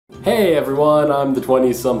Hey everyone, I'm the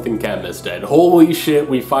 20-something Chemist, and holy shit,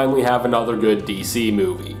 we finally have another good DC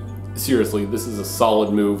movie. Seriously, this is a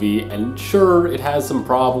solid movie, and sure, it has some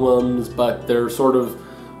problems, but they're sort of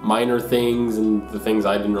minor things, and the things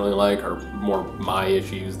I didn't really like are more my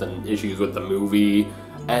issues than issues with the movie.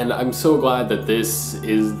 And I'm so glad that this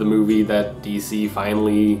is the movie that DC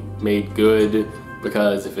finally made good,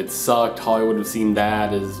 because if it sucked, Hollywood would have seen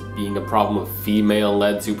that as being a problem of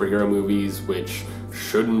female-led superhero movies, which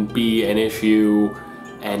shouldn't be an issue.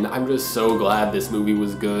 And I'm just so glad this movie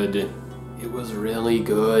was good. It was really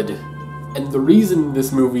good. And the reason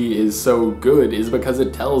this movie is so good is because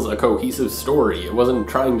it tells a cohesive story. It wasn't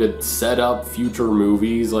trying to set up future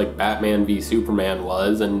movies like Batman v Superman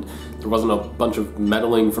was, and there wasn't a bunch of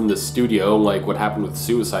meddling from the studio like what happened with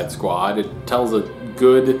Suicide Squad. It tells a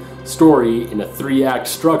good story in a 3-act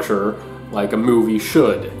structure like a movie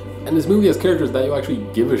should. And this movie has characters that you actually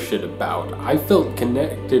give a shit about. I felt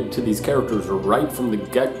connected to these characters right from the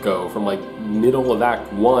get-go. From like middle of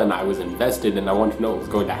Act 1, I was invested and I wanted to know what was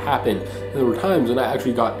going to happen. And there were times when I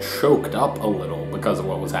actually got choked up a little because of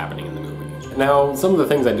what was happening in the movie. Now, some of the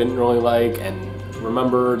things I didn't really like, and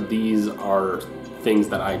remember, these are things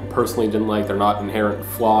that I personally didn't like. They're not inherent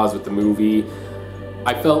flaws with the movie.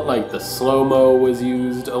 I felt like the slow-mo was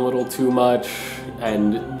used a little too much,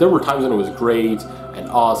 and there were times when it was great and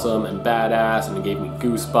awesome and badass and it gave me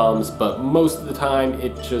goosebumps, but most of the time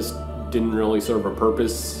it just didn't really serve a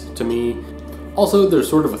purpose to me. Also, there's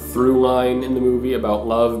sort of a through line in the movie about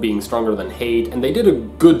love being stronger than hate, and they did a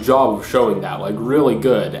good job of showing that, like really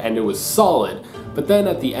good, and it was solid. But then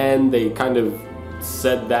at the end they kind of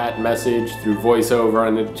said that message through voiceover,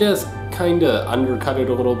 and it just kinda undercut it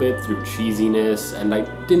a little bit through cheesiness, and I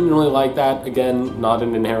didn't really like that. Again, not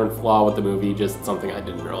an inherent flaw with the movie, just something I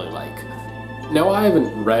didn't really like. Now, I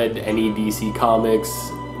haven't read any DC comics,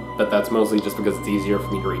 but that's mostly just because it's easier for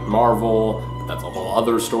me to read Marvel, but that's a whole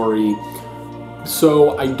other story.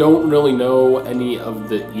 So I don't really know any of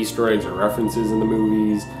the Easter eggs or references in the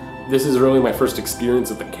movies. This is really my first experience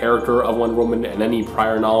with the character of Wonder Woman, and any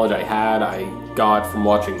prior knowledge I had, I got from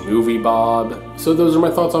watching Movie Bob. So those are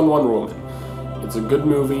my thoughts on Wonder Woman. It's a good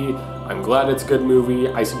movie. I'm glad it's a good movie.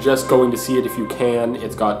 I suggest going to see it if you can.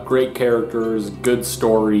 It's got great characters, good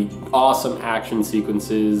story, awesome action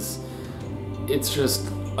sequences. It's just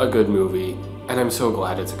a good movie, and I'm so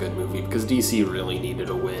glad it's a good movie because DC really needed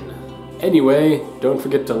a win. Anyway, don't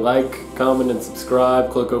forget to like, comment, and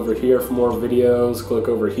subscribe. Click over here for more videos. Click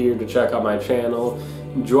over here to check out my channel.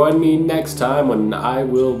 Join me next time when I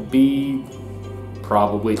will be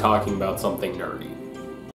probably talking about something nerdy.